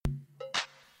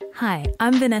Hi,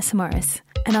 I'm Vanessa Morris,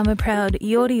 and I'm a proud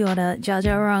Yorta Yorta, Dja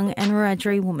Dja Wurrung and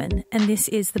Wiradjuri woman, and this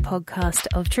is the podcast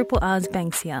of Triple R's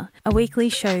Banksia, a weekly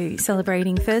show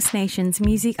celebrating First Nations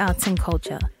music, arts and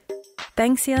culture.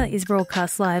 Banksia is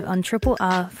broadcast live on Triple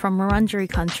R from Wiradjuri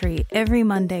country every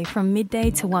Monday from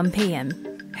midday to 1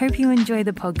 p.m. Hope you enjoy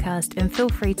the podcast and feel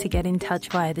free to get in touch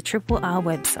via the Triple R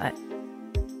website.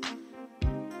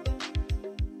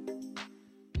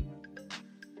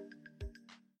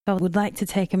 I would like to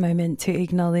take a moment to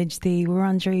acknowledge the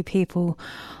Wurundjeri people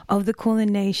of the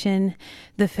Kulin Nation,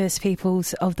 the First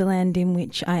Peoples of the land in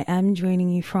which I am joining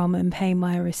you from, and pay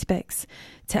my respects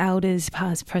to elders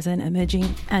past, present,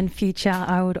 emerging and future.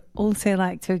 I would also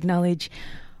like to acknowledge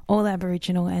all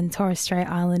Aboriginal and Torres Strait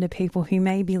Islander people who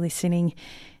may be listening.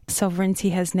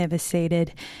 Sovereignty has never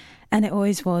ceded, and it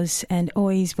always was and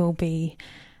always will be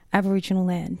Aboriginal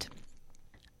land.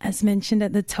 As mentioned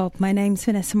at the top, my name's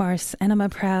Vanessa Morris and I'm a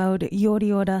proud Yorta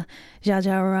Yorta, Dja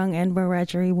Dja Wurrung and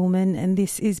Wiradjuri woman, and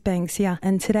this is Banksia.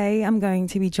 And today I'm going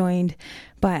to be joined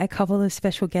by a couple of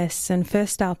special guests, and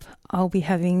first up I'll be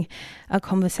having a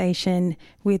conversation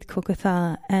with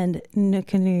Kukatha and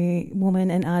Nukunu woman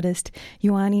and artist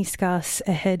Yhonnie Scarce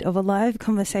ahead of a live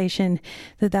conversation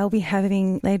that they'll be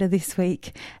having later this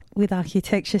week with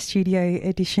Architecture Studio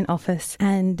Edition Office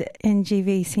and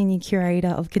NGV Senior Curator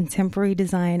of Contemporary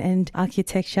Design and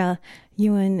Architecture,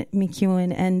 Ewan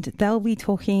McEwen, and they'll be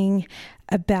talking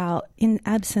about In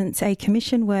Absence, a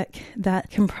commission work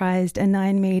that comprised a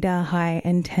 9-metre high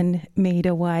and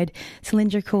 10-metre wide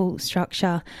cylindrical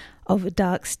structure of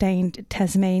dark-stained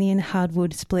Tasmanian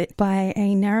hardwood split by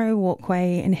a narrow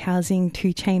walkway and housing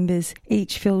 2 chambers,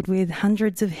 each filled with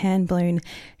hundreds of hand-blown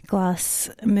glass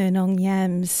Murnong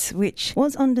yams, which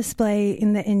was on display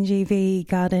in the NGV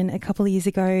garden a couple of years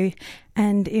ago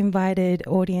and invited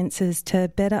audiences to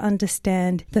better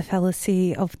understand the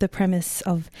fallacy of the premise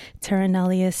of terra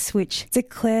nullius, which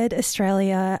declared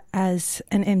Australia as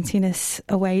an emptiness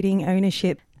awaiting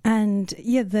ownership. And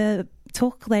the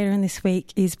talk later in this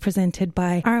week is presented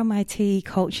by RMIT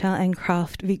Culture and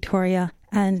Craft Victoria,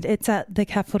 and it's at the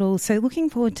Capitol. So looking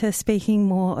forward to speaking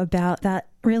more about that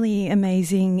really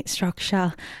amazing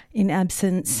structure In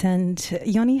Absence. And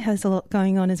Yhonnie has a lot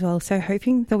going on as well, so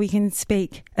hoping that we can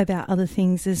speak about other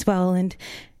things as well. And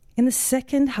in the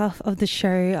second half of the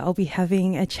show, I'll be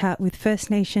having a chat with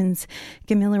First Nations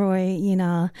Gamilaroi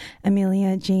Yina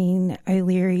Amelia Jean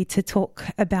O'Leary to talk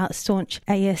about STAUNCH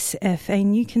ASF, a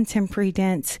new contemporary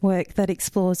dance work that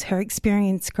explores her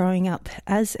experience growing up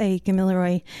as a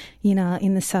Gamilaroi Yina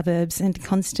in the suburbs and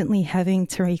constantly having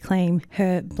to reclaim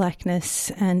her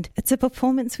blackness. And it's a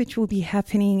performance which will be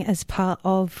happening as part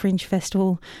of Fringe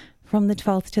Festival from the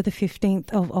 12th to the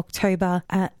 15th of October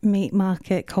at Meat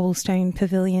Market Cobblestone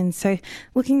Pavilion. So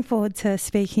looking forward to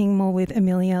speaking more with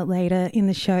Amelia later in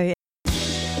the show.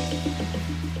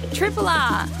 Triple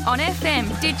R on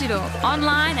FM, digital,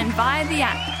 online and via the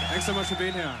app. Thanks so much for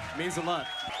being here. It means a lot.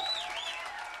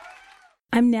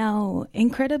 I'm now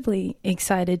incredibly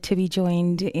excited to be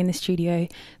joined in the studio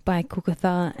by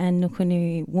Kukatha and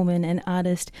Nukunu woman and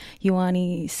artist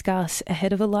Yhonnie Scarce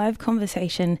ahead of a live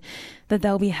conversation that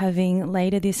they'll be having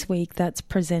later this week that's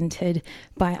presented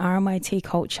by RMIT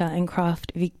Culture and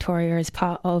Craft Victoria as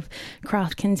part of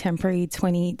Craft Contemporary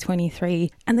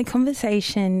 2023. And the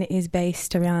conversation is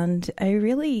based around a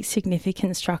really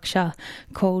significant structure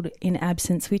called In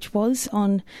Absence, which was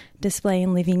on display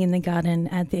and living in the garden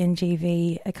at the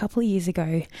NGV a couple of years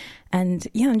ago. And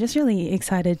I'm just really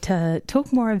excited to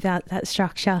talk more about that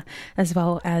structure as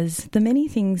well as the many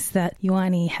things that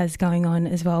Yhonnie has going on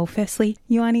as well. Firstly,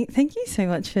 Yhonnie, thank you so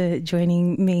much for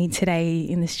joining me today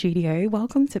in the studio.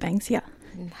 Welcome to Banksia.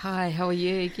 Hi, how are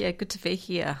you? Yeah, good to be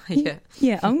here.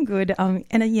 Yeah, I'm good.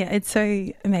 It's so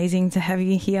amazing to have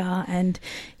you here. And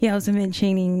I was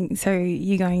mentioning, so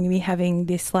you're going to be having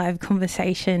this live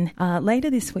conversation later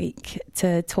this week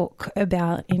to talk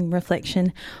about in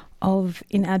reflection of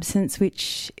In Absence,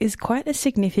 which is quite a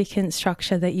significant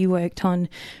structure that you worked on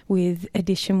with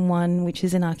Edition 1, which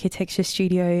is an architecture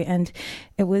studio, and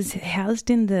it was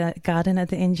housed in the garden at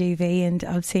the NGV, and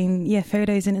I've seen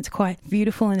photos and it's quite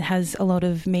beautiful and has a lot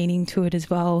of meaning to it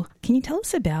as well. Can you tell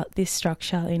us about this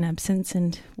structure In Absence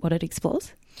and what it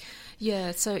explores? Yeah,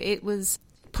 so it was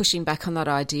pushing back on that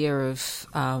idea of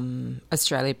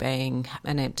Australia being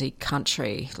an empty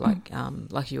country,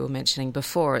 like you were mentioning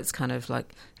before. It's kind of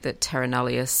like the terra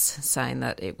nullius, saying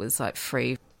that it was like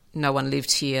free, no one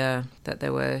lived here, that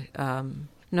there were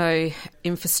no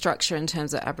infrastructure in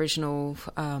terms of Aboriginal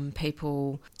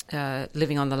people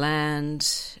living on the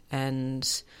land.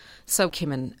 And so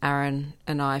Kim and Aaron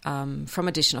and I from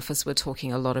Edition Office were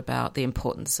talking a lot about the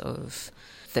importance of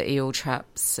the eel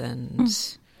traps and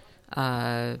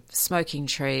smoking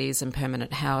trees and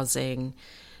permanent housing,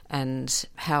 and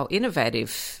how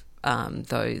innovative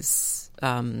those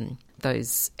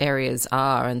areas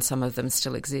are, and some of them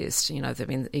still exist. You know, they've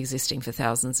been existing for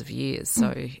thousands of years,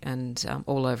 so and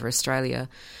all over Australia.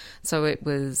 So it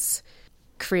was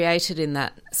created in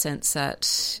that sense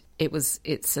that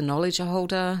it's a knowledge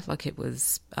holder. Like it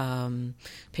was,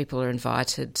 people are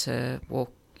invited to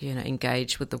walk,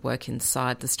 engage with the work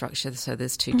inside the structure. So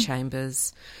there's 2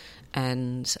 chambers,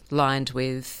 and lined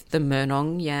with the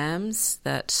Murnong yams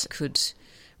that could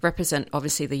represent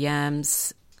obviously the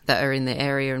yams that are in the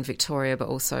area in Victoria, but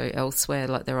also elsewhere,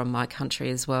 like they're on my country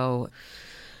as well.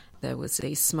 There was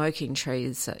these smoking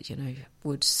trees that,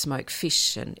 would smoke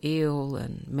fish and eel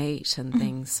and meat and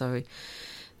things. So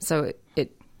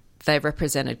they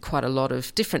represented quite a lot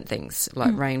of different things,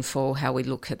 like rainfall, how we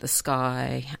look at the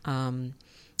sky, and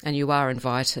you are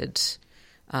invited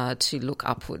to look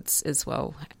upwards as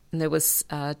well. And there was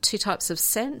 2 types of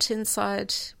scent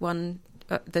inside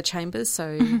the chambers,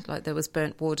 so like there was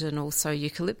burnt wood and also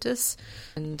eucalyptus,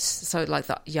 and so like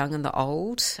the young and the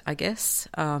old, I guess.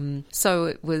 So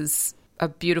it was a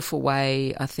beautiful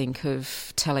way, I think,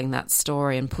 of telling that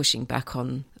story and pushing back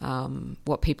on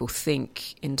what people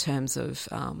think in terms of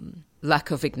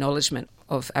lack of acknowledgement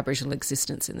of Aboriginal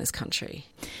existence in this country.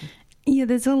 Yeah,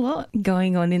 there's a lot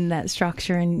going on in that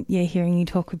structure, and hearing you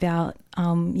talk about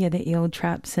the eel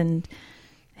traps and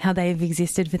how they've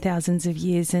existed for thousands of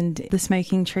years, and the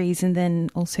smoking trees, and then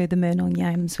also the Murnong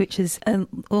yams, which is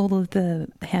all of the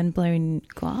hand-blown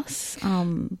glass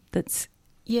that's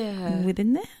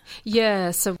within there.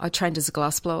 Yeah, so I trained as a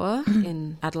glassblower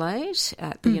in Adelaide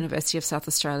at the University of South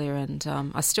Australia,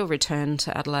 and I still return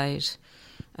to Adelaide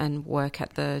and work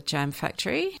at the Jam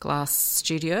Factory glass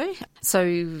studio.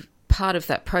 So part of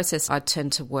that process, I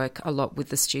tend to work a lot with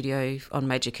the studio on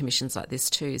major commissions like this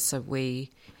too. So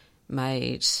we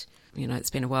made, it's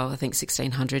been a while, I think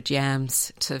 1,600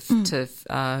 yams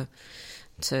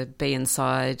to be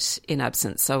inside in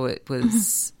absence. So it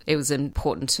was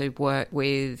important to work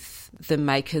with the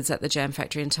makers at the Jam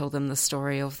Factory and tell them the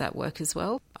story of that work as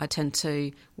well. I tend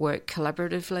to work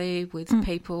collaboratively with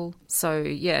people. So,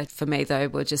 for me, they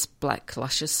were just black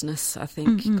lusciousness. I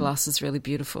think glass is really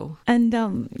beautiful. And,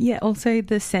 also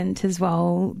the scent as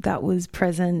well that was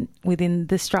present within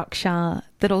the structure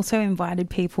that also invited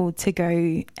people to go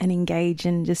and engage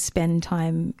and just spend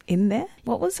time in there.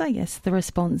 What was, I guess, the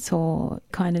response or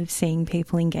kind of seeing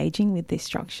people engaging with this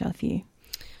structure for you?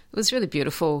 It was really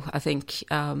beautiful. I think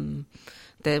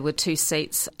there were 2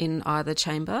 seats in either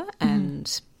chamber,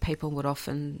 and people would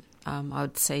often, I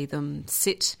would see them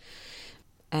sit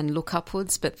and look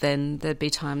upwards, but then there'd be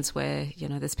times where,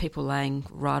 there's people laying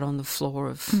right on the floor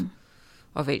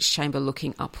of each chamber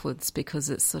looking upwards, because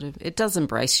it does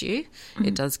embrace you.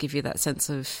 It does give you that sense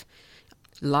of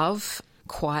love,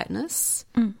 quietness,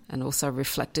 and also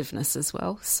reflectiveness as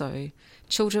well. So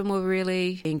children were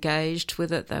really engaged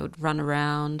with it. They would run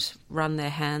around, run their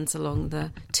hands along the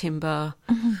timber,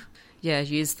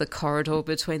 use the corridor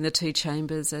between the 2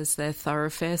 chambers as their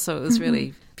thoroughfare. So it was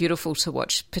really beautiful to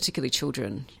watch, particularly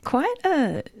children. Quite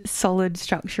a solid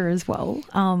structure as well,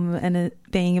 and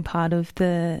being a part of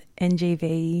the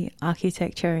NGV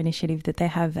architecture initiative that they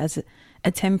have as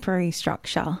a temporary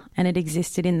structure, and it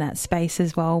existed in that space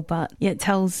as well. But it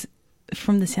tells,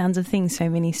 from the sounds of things, so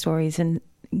many stories and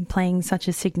playing such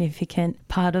a significant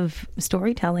part of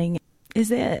storytelling. Is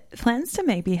there plans to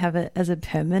maybe have it as a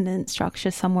permanent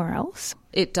structure somewhere else?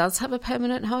 It does have a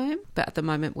permanent home, but at the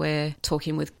moment we're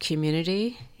talking with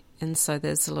community, and so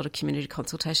there's a lot of community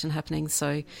consultation happening.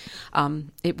 So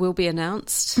it will be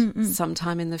announced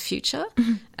sometime in the future,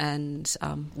 and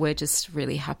we're just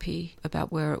really happy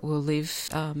about where it will live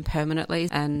permanently,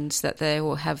 and that they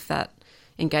will have that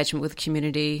engagement with the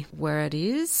community where it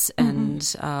is, and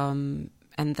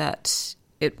that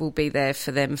it will be there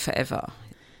for them forever.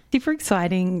 Super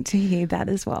exciting to hear that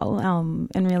as well,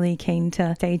 and really keen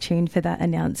to stay tuned for that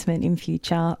announcement in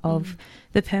future of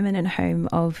the permanent home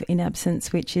of In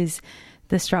Absence, which is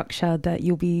the structure that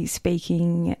you'll be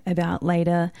speaking about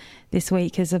later this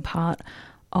week as a part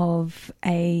of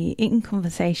in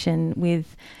conversation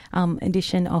with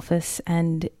Edition Office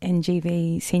and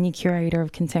NGV Senior Curator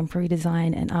of Contemporary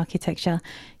Design and Architecture,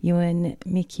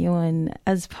 Mick Ewan,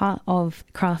 as part of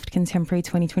Craft Contemporary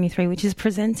 2023, which is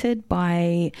presented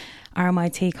by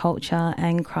RMIT Culture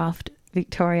and Craft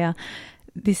Victoria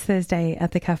this Thursday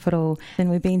at the Capitol.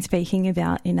 And we've been speaking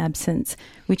about In Absence,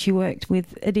 which you worked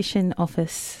with Edition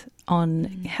Office on.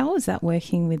 How was that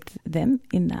working with them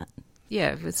in that?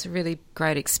 Yeah, it was a really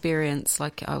great experience.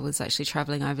 Like, I was actually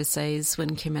travelling overseas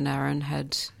when Kim and Aaron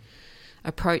had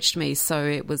approached me. So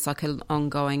it was like an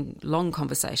ongoing, long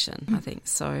conversation, I think.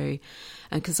 So,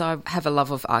 and because I have a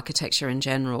love of architecture in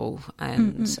general,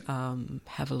 and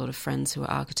have a lot of friends who are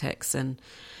architects, and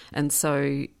so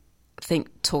I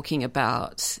think talking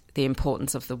about the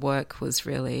importance of the work was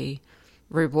really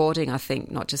rewarding, I think,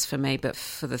 not just for me, but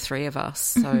for the three of us.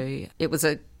 So it was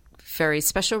a very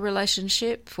special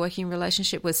working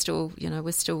relationship. We're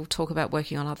still talk about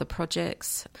working on other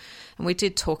projects. And we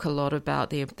did talk a lot about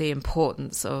the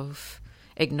importance of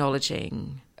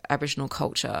acknowledging Aboriginal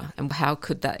culture and how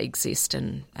could that exist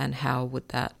and how would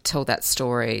that tell that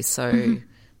story. So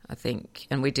I think,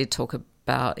 and we did talk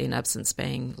about In Absence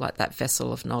being like that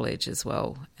vessel of knowledge as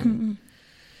well, and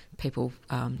people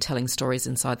telling stories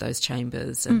inside those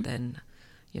chambers, and then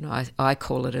I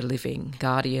call it a living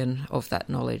guardian of that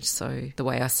knowledge. So the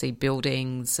way I see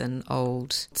buildings and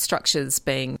old structures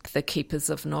being the keepers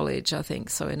of knowledge, I think.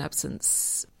 So In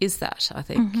Absence is that, I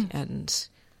think. And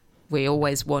we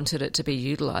always wanted it to be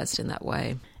utilised in that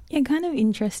way. Yeah, kind of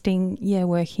interesting,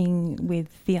 working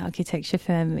with the architecture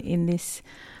firm in this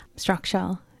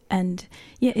structure. And,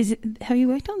 have you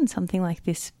worked on something like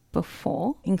this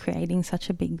before in creating such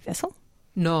a big vessel?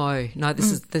 No,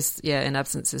 this In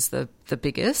Absence is the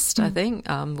biggest, I think,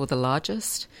 or the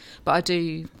largest. But I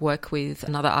do work with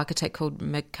another architect called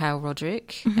Mikhail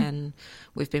Roderick, and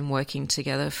we've been working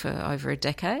together for over a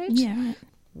decade. Yeah, right.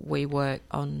 We work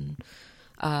on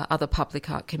other public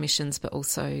art commissions, but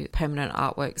also permanent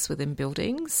artworks within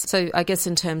buildings. So I guess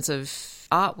in terms of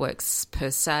artworks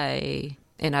per se,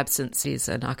 In Absence is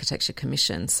an architecture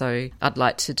commission. So I'd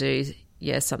like to do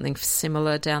something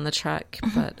similar down the track,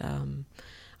 but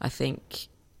I think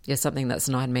something that's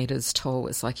 9 metres tall,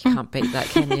 it's like you can't beat that,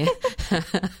 can you?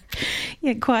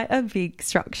 Yeah, quite a big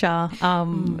structure,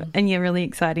 and really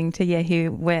exciting to hear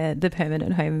where the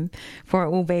permanent home for it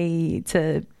will be,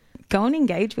 to go and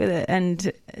engage with it,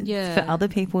 and for other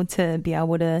people to be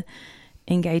able to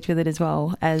engage with it as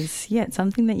well, as it's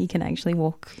something that you can actually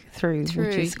walk through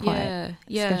which is quite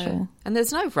special. And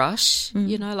there's no rush,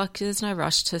 there's no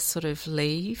rush to sort of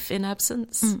leave In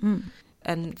Absence.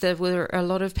 And there were a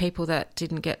lot of people that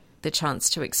didn't get the chance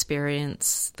to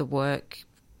experience the work,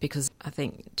 because I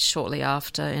think shortly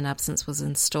after In Absence was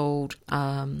installed,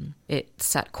 it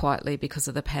sat quietly because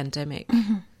of the pandemic.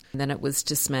 And then it was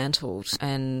dismantled.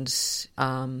 And so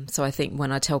I think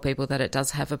when I tell people that it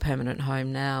does have a permanent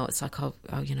home now, it's like, I'll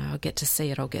get to see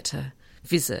it, I'll get to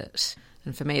visit.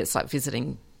 And for me, it's like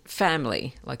visiting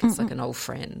family, like it's like an old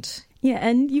friend. Yeah,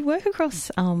 and you work across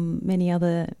many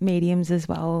other mediums as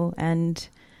well, and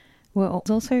were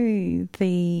also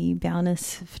the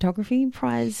Bowness Photography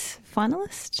Prize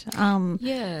finalist,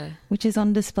 which is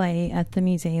on display at the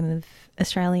Museum of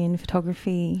Australian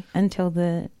Photography until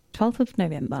the 12th of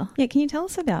November. Yeah, can you tell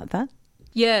us about that?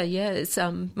 Yeah, it's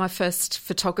my first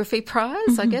photography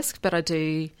prize, I guess, but I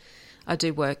do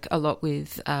work a lot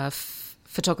with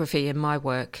photography in my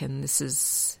work, and this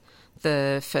is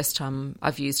the first time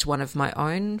I've used one of my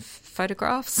own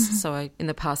photographs. So in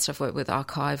the past I've worked with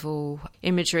archival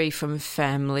imagery from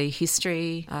family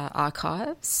history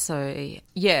archives. So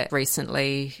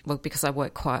recently, because I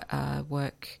work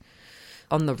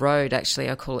on the road, actually,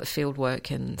 I call it field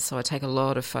work, and so I take a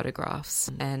lot of photographs,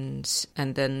 and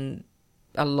then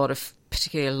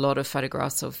particularly a lot of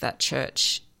photographs of that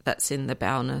church that's in the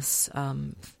Bowness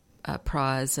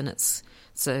prize, and it's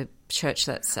a church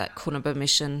that's at Coonamble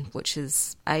Mission, which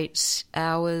is 8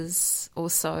 hours or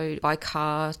so by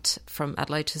car from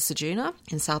Adelaide to Ceduna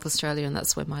in South Australia, and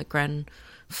that's where my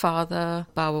grandfather,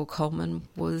 Barwell Coleman,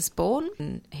 was born,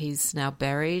 and he's now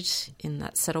buried in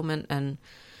that settlement. And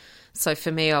so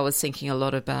for me, I was thinking a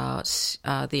lot about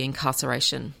the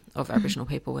incarceration of Aboriginal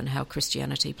people and how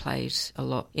Christianity played a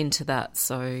lot into that.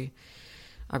 So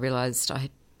I realised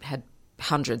I had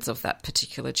hundreds of that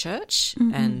particular church,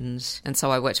 and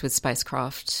so I worked with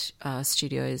Spacecraft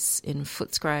Studios in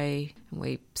Footscray, and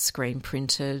we screen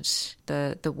printed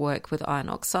the work with iron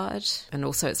oxide. And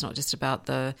also it's not just about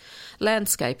the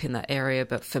landscape in that area,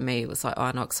 but for me it was like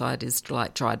iron oxide is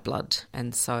like dried blood,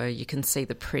 and so you can see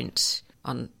the print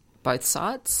on both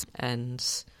sides, and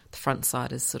the front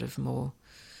side is sort of more,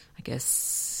 I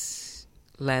guess,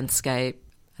 landscape,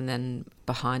 and then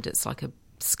behind it's like a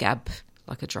scab,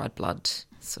 like a dried blood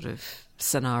sort of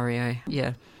scenario.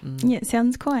 Yeah, it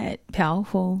sounds quite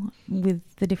powerful with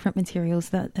the different materials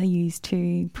that are used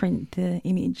to print the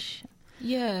image.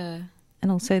 Yeah.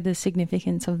 And also the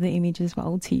significance of the image as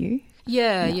well to you.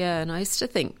 Yeah. And I used to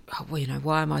think,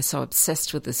 why am I so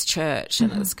obsessed with this church?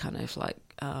 And it's kind of like,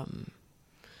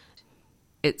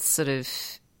 it's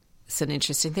an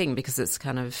interesting thing, because it's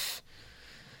kind of,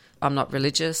 I'm not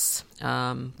religious.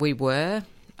 We were.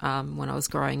 when I was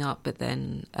growing up, but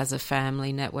then as a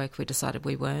family network we decided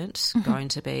we weren't going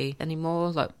to be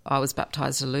anymore. Like, I was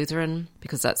baptised a Lutheran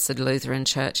because that's the Lutheran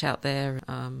church out there.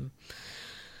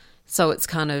 So it's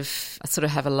kind of, I sort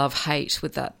of have a love-hate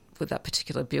with that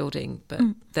particular building. But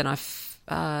then I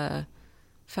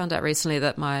found out recently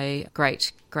that my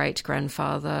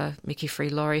great-great-grandfather, Mickey Free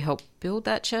Laurie, helped build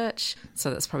that church. So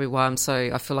that's probably why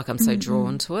I feel like I'm so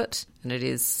drawn to it. And it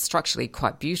is structurally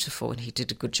quite beautiful, and he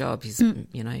did a good job. He's,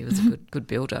 he was a good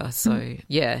builder. So,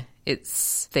 yeah,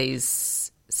 it's,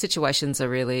 these situations are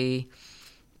really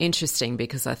interesting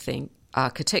because I think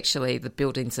architecturally the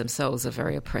buildings themselves are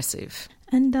very oppressive.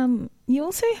 And you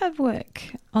also have work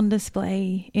on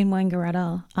display in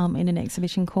Wangaratta in an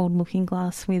exhibition called Looking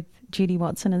Glass with Judy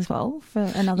Watson as well for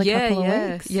another couple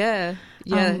of weeks. Yeah.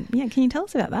 Can you tell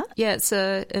us about that? Yeah, it's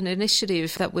an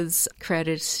initiative that was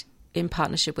created in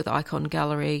partnership with Icon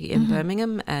Gallery in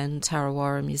Birmingham and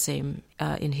Tarrawarra Museum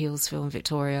in Healesville in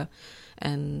Victoria.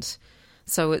 And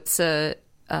so it's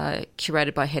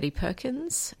curated by Hetty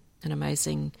Perkins, an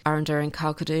amazing Arundel and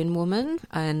Kalkadoon woman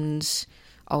and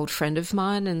old friend of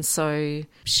mine. And so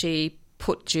she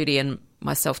put Judy and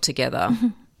myself together.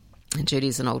 And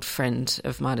Judy's an old friend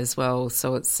of mine as well.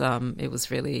 So it's it was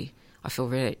really, I feel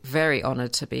very, very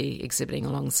honoured to be exhibiting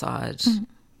alongside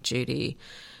Judy.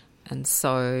 And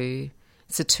so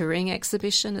it's a touring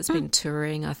exhibition. It's been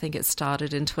touring. I think it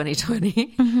started in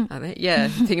 2020. I think,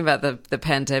 thinking about the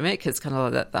pandemic, it's kind of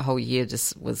like that the whole year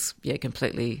just was,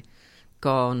 completely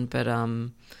gone. But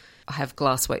I have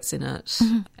glassworks in it.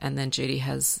 And then Judy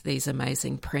has these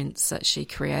amazing prints that she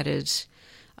created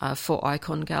for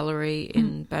Icon Gallery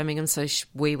in Birmingham. So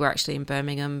we were actually in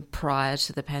Birmingham prior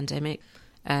to the pandemic.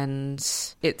 And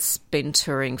it's been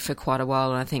touring for quite a while,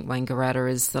 and I think Wangaratta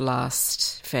is the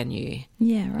last venue.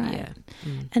 Yeah, right.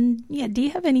 Yeah. And, do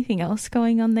you have anything else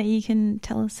going on that you can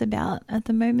tell us about at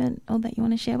the moment or that you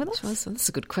want to share with us? Sure, that's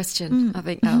a good question. I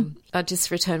think I just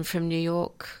returned from New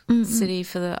York City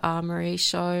for the Armory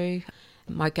show.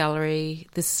 My gallery,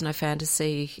 This Is No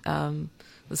Fantasy,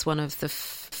 was one of the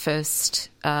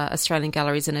first Australian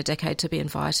galleries in a decade to be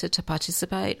invited to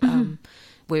participate.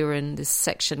 We were in this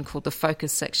section called the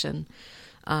Focus section,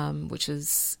 which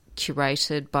was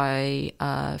curated by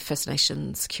First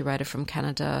Nations curator from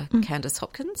Canada, Candice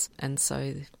Hopkins. And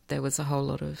so there was a whole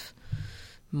lot of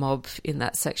mob in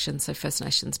that section, so First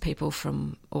Nations people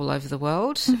from all over the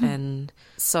world. And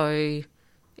so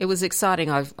it was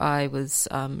exciting. I was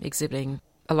exhibiting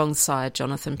alongside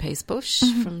Jonathan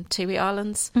Peacebush from Tiwi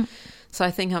Islands. So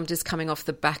I think I'm just coming off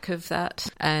the back of that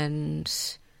and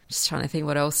just trying to think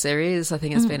what else there is. I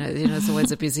think it's been, it's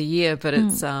always a busy year, but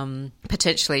it's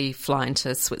potentially flying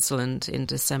to Switzerland in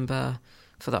December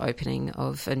for the opening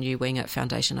of a new wing at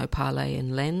Foundation Opale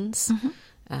in Lens.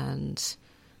 And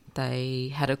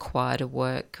they had acquired a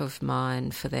work of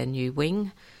mine for their new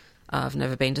wing. I've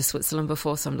never been to Switzerland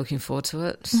before, so I'm looking forward to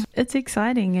it. It's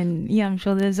exciting, and I'm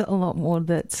sure there's a lot more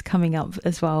that's coming up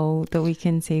as well that we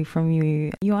can see from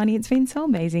you. Yhonnie, it's been so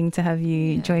amazing to have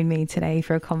you join me today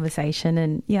for a conversation,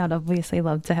 and I'd obviously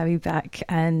love to have you back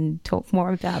and talk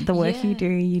more about the work you do.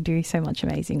 You do so much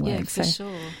amazing work. Yeah, for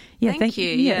sure. Thank you.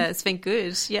 Yeah, it's been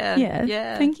good.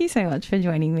 Yeah. Thank you so much for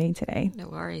joining me today. No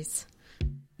worries.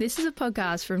 This is a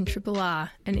podcast from Triple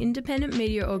R, an independent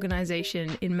media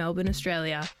organisation in Melbourne,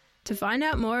 Australia. To find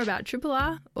out more about Triple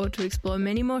R or to explore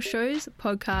many more shows,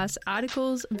 podcasts,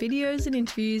 articles, videos and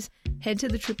interviews, head to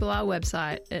the Triple R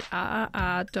website at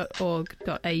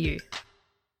rrr.org.au.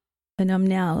 And I'm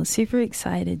now super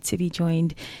excited to be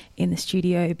joined in the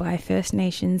studio by First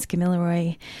Nations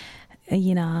Gamilaroi,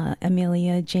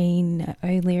 Amelia, Jean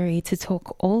O'Leary to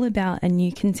talk all about a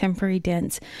new contemporary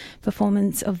dance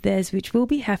performance of theirs, which will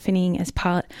be happening as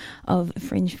part of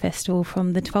Fringe Festival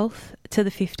from the 12th to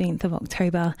the 15th of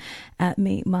October at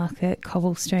Meat Market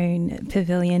Cobblestone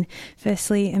Pavilion.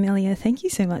 Firstly, Amelia, thank you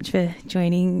so much for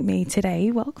joining me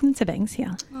today. Welcome to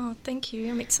Banksia. Oh, thank you.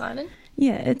 I'm excited.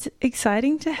 Yeah, it's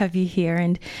exciting to have you here.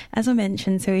 And as I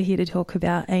mentioned, so we're here to talk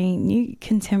about a new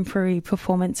contemporary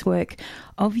performance work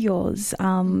of yours,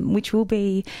 which will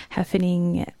be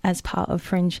happening as part of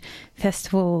Fringe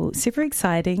Festival. Super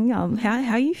exciting.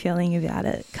 How are you feeling about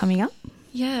it coming up?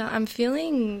 Yeah, I'm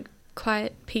feeling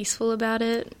quite peaceful about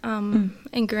it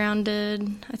and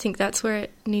grounded. I think that's where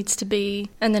it needs to be.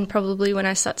 And then probably when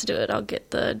I start to do it, I'll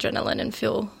get the adrenaline and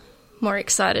feel more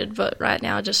excited, but right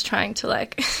now just trying to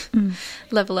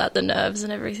level out the nerves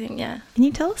and everything. Can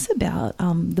you tell us about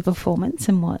the performance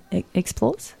and what it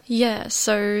explores?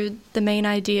 So the main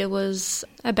idea was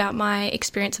about my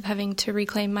experience of having to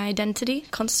reclaim my identity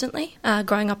constantly,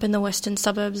 growing up in the western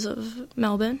suburbs of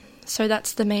Melbourne. So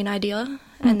that's the main idea.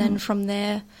 And then from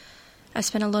there I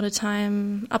spent a lot of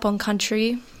time up on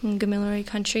country, in Gamilaroi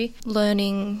country,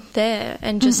 learning there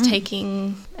and just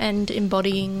taking and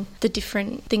embodying the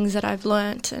different things that I've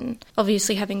learnt, and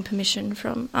obviously having permission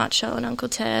from Aunt Shell and Uncle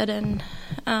Ted, and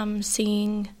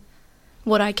seeing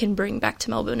what I can bring back to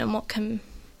Melbourne and what can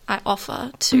I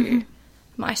offer to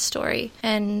my story.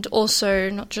 And also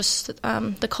not just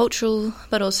the cultural,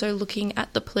 but also looking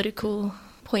at the political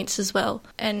points as well,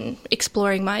 and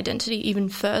exploring my identity even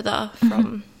further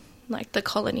from like the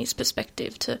colony's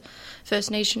perspective to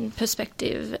First Nation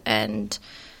perspective, and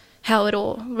how it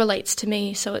all relates to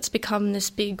me. So it's become this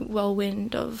big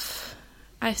whirlwind of,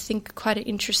 I think, quite an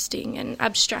interesting and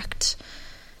abstract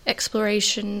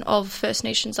exploration of First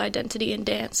Nations identity and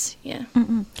dance. Yeah.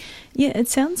 Yeah, it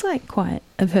sounds like quite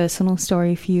a personal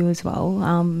story for you as well.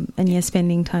 And you're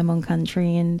spending time on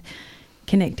country and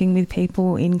connecting with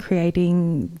people in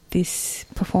creating this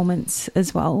performance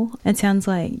as well. It sounds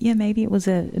like, maybe it was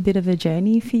a bit of a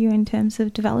journey for you in terms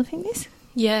of developing this.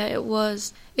 Yeah, it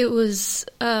was. It was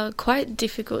quite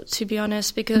difficult, to be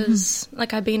honest, because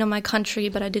like I'd been on my country,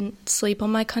 but I didn't sleep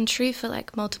on my country for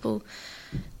like multiple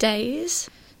days.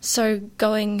 So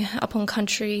going up on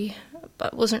country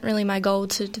wasn't really my goal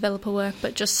to develop a work,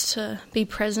 but just to be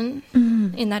present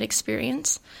in that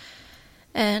experience.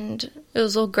 And it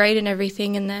was all great and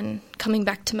everything, and then coming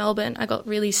back to Melbourne, I got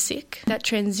really sick. That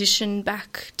transition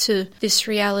back to this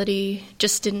reality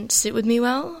just didn't sit with me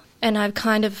well, and I've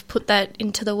kind of put that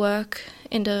into the work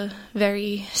in a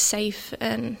very safe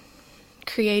and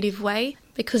creative way,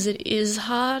 because it is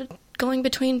hard going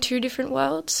between two different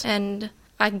worlds, and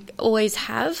I always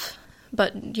have,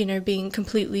 but, you know, being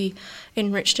completely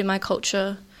enriched in my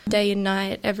culture day and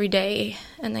night, every day,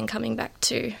 and then coming back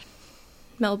to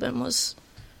Melbourne was,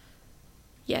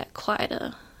 quite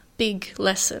a big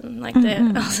lesson. Like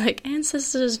I was like,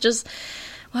 ancestors, just,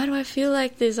 why do I feel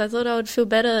like this? I thought I would feel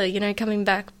better, you know, coming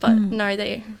back. But no,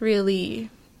 they really,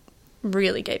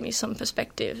 really gave me some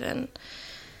perspective and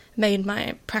made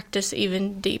my practice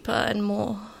even deeper and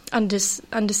more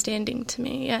understanding to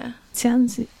me,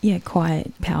 Sounds,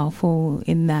 quite powerful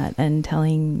in that, and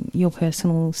telling your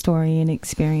personal story and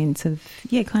experience of,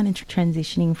 kind of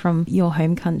transitioning from your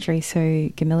home country, so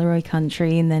Gamilaroi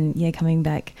country, and then, coming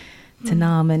back to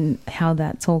Naarm, and how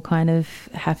that's all kind of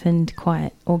happened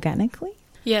quite organically.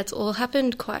 Yeah, it's all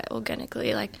happened quite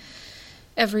organically. Like,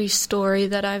 every story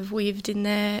that I've weaved in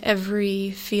there,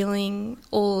 every feeling,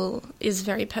 all is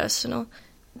very personal.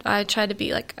 I try to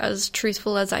be like as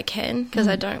truthful as I can, because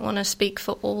I don't want to speak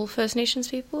for all First Nations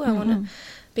people. I want to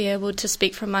be able to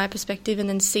speak from my perspective and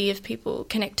then see if people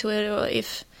connect to it, or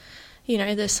if, you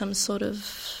know, there's some sort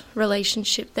of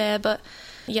relationship there. But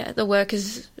the work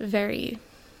is very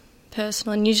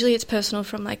personal, and usually it's personal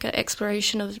from like an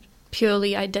exploration of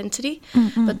purely identity,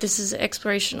 but this is an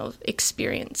exploration of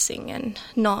experiencing and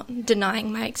not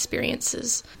denying my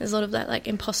experiences. There's a lot of that like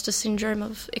imposter syndrome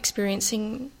of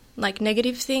experiencing like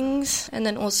negative things and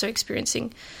then also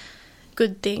experiencing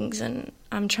good things, and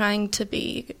I'm trying to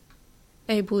be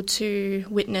able to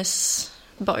witness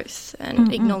both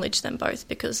and acknowledge them both,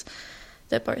 because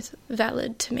they're both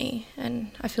valid to me,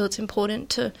 and I feel it's important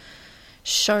to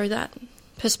show that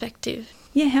perspective.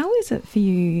 How is it for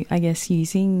you, I guess,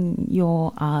 using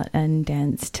your art and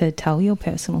dance to tell your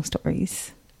personal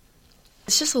stories?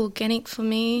 It's just organic for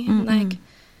me. Like,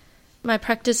 my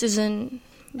practice isn't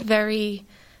very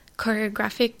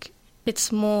choreographic.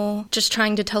 It's more just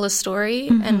trying to tell a story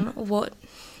and what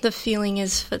the feeling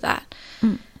is for that.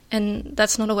 And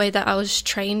that's not a way that I was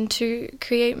trained to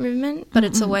create movement, but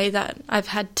it's a way that I've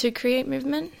had to create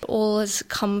movement. All has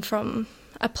come from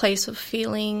a place of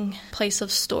feeling, place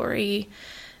of story,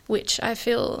 which I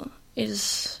feel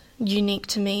is unique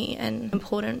to me and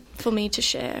important for me to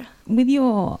share. With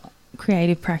your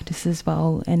creative practice as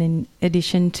well, and in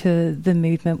addition to the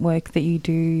movement work that you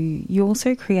do, you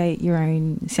also create your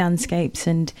own soundscapes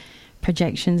and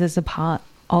projections as a part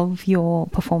of your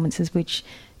performances, which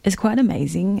is quite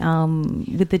amazing,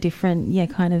 with the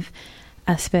different kind of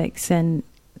aspects and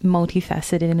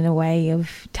multifaceted in a way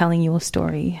of telling your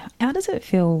story. How does it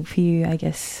feel for you, I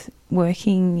guess,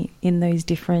 working in those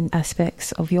different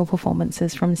aspects of your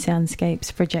performances, from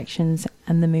soundscapes, projections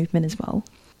and the movement as well?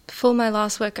 For my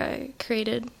last work I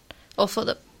created, or for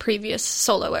the previous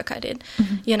solo work I did,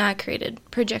 I created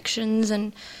projections,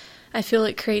 and I feel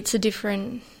it creates a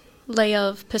different layer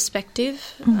of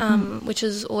perspective, which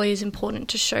is always important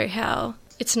to show how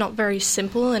it's not very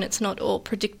simple and it's not all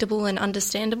predictable and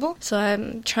understandable. So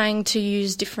I'm trying to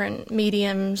use different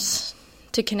mediums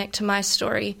to connect to my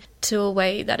story to a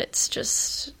way that it's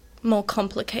just more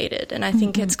complicated. And I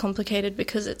think it's complicated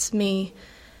because it's me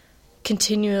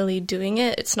continually doing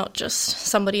it. It's not just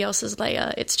somebody else's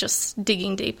layer, it's just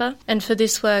digging deeper. And for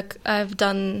this work, I've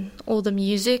done all the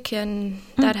music, and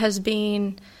that has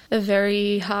been a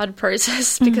very hard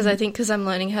process because I think because I'm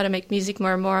learning how to make music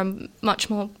more and more, I'm much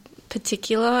more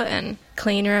particular and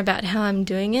cleaner about how I'm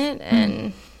doing it.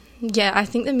 And yeah, I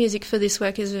think the music for this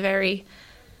work is very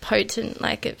potent.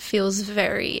 Like, it feels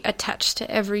very attached to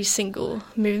every single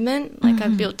movement. Like,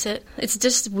 I've built it. It's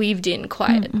just weaved in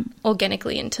quite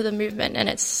organically into the movement, and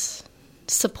it's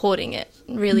supporting it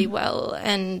really well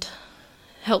and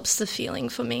helps the feeling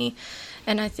for me.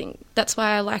 And I think that's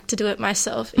why I like to do it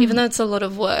myself. Even though it's a lot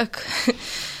of work,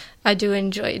 I do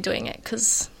enjoy doing it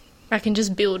because I can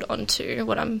just build onto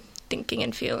what I'm thinking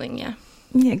and feeling,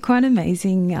 Yeah, quite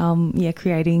amazing,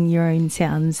 creating your own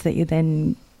sounds that you're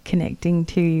then connecting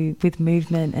to with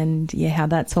movement, and how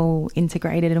that's all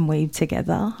integrated and weaved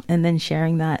together, and then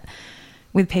sharing that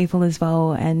with people as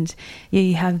well. And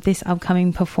you have this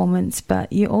upcoming performance,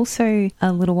 but you also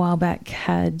a little while back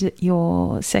had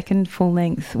your second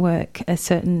full-length work, A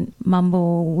Certain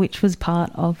Mumble, which was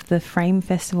part of the Frame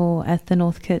Festival at the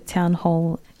Northcote Town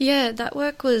Hall. Yeah, that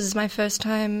work was my first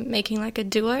time making like a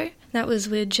duo. That was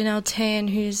with Janelle Tan,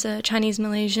 who's a Chinese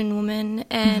Malaysian woman,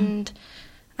 and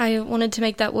I wanted to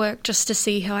make that work just to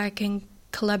see how I can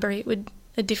collaborate with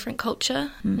a different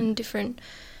culture and different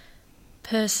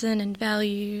person and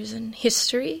values and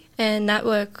history. And that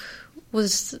work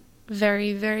was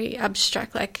very, very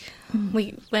abstract. Like,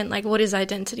 we went like, what is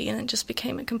identity? And it just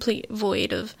became a complete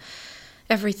void of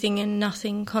everything and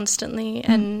nothing constantly.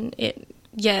 And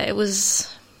it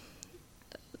was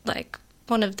like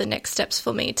one of the next steps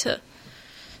for me to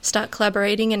start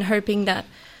collaborating, and hoping that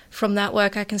from that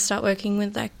work I can start working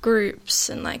with like groups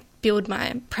and like build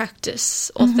my practice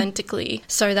authentically.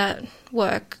 So that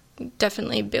work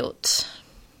definitely built,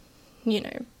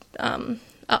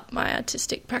 up my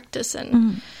artistic practice,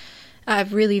 and I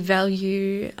really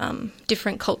value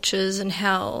different cultures and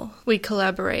how we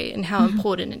collaborate, and how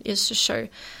important it is to show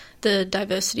the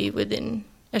diversity within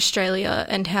Australia,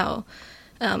 and how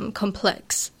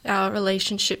complex our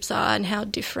relationships are, and how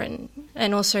different,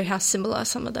 and also how similar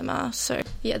some of them are. So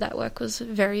yeah, that work was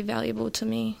very valuable to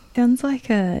me. Sounds like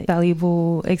a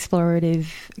valuable explorative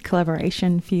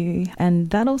collaboration for you, and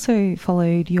that also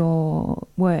followed your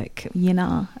work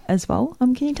Yhonnie as well.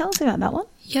 Can you tell us about that one?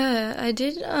 Yeah, I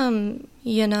did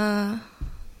Yhonnie.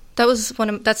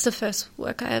 That's the first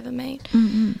work I ever made.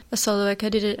 A solo work. I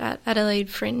did it at Adelaide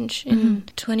Fringe in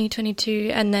 2022,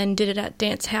 and then did it at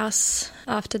Dance House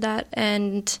after that.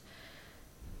 And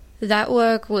that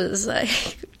work was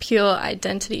like pure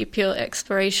identity, pure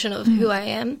exploration of who I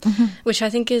am, which I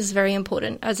think is very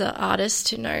important as an artist,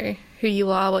 to know who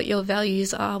you are, what your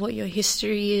values are, what your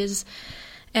history is.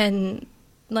 And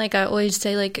like I always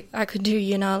say, like, I could do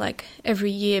Yhonnie like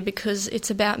every year because it's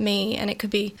about me, and it could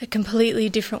be a completely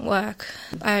different work.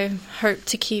 I hope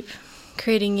to keep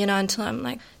creating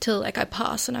Yhonnie till I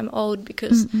pass and I'm old,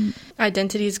 because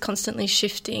identity is constantly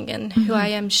shifting, and who I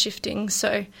am shifting.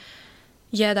 So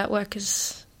yeah, that work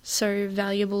is so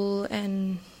valuable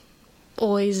and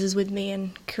always is with me,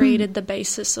 and created the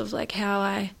basis of like how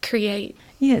I create.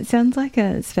 Yeah, it sounds like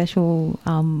a special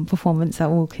performance that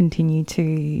will continue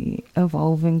to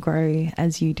evolve and grow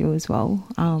as you do as well,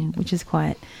 which is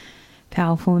quite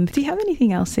powerful. And do you have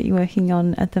anything else that you're working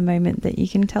on at the moment that you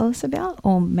can tell us about,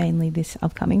 or mainly this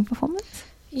upcoming performance?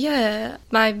 Yeah,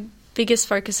 my biggest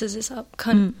focus is this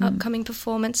upcoming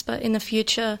performance, but in the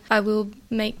future I will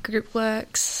make group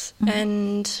works,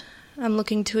 and I'm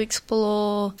looking to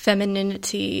explore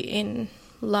femininity in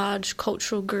large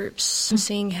cultural groups,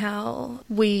 seeing how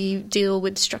we deal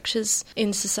with structures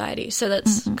in society. So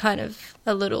that's kind of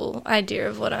a little idea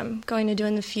of what I'm going to do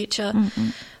in the future.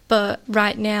 But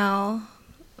right now,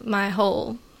 my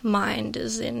whole mind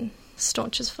is in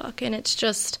Staunch as Fuck, and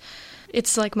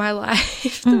it's like my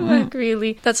life, the work,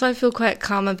 really. That's why I feel quite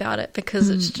calm about it, because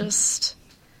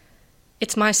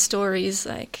it's my stories,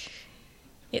 like,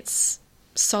 it's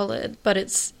solid, but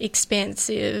it's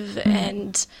expansive,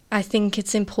 and I think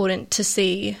it's important to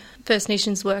see First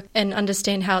Nations work and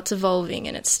understand how it's evolving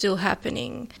and it's still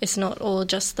happening. It's not all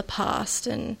just the past,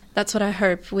 and that's what I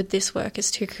hope with this work, is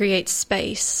to create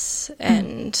space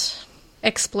and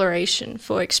exploration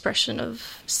for expression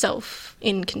of self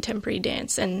in contemporary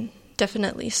dance, and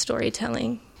definitely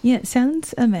storytelling. Yeah, it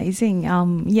sounds amazing.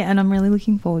 And I'm really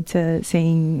looking forward to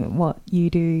seeing what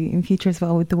you do in future as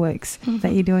well with the works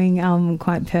that you're doing.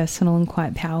 Quite personal and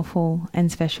quite powerful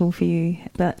and special for you.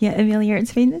 But yeah, Amelia,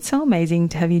 it's been so amazing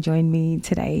to have you join me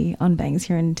today on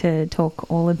Banksia and to talk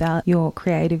all about your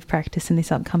creative practice and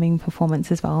this upcoming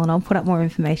performance as well. And I'll put up more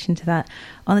information to that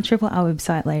on the Triple R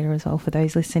website later as well for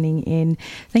those listening in.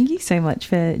 Thank you so much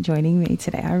for joining me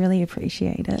today. I really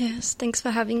appreciate it. Yes, thanks for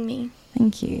having me.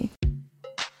 Thank you.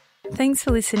 Thanks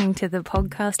for listening to the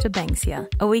podcast of Banksia,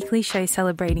 a weekly show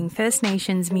celebrating First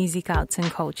Nations music, arts and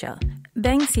culture.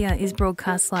 Banksia is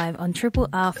broadcast live on Triple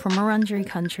R from Wurundjeri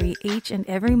country each and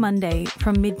every Monday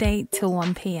from midday till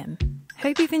 1 p.m.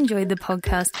 Hope you've enjoyed the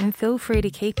podcast and feel free to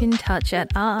keep in touch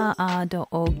at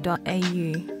rrr.org.au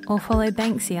or follow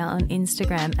Banksia on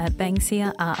Instagram at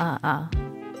BanksiaRRR.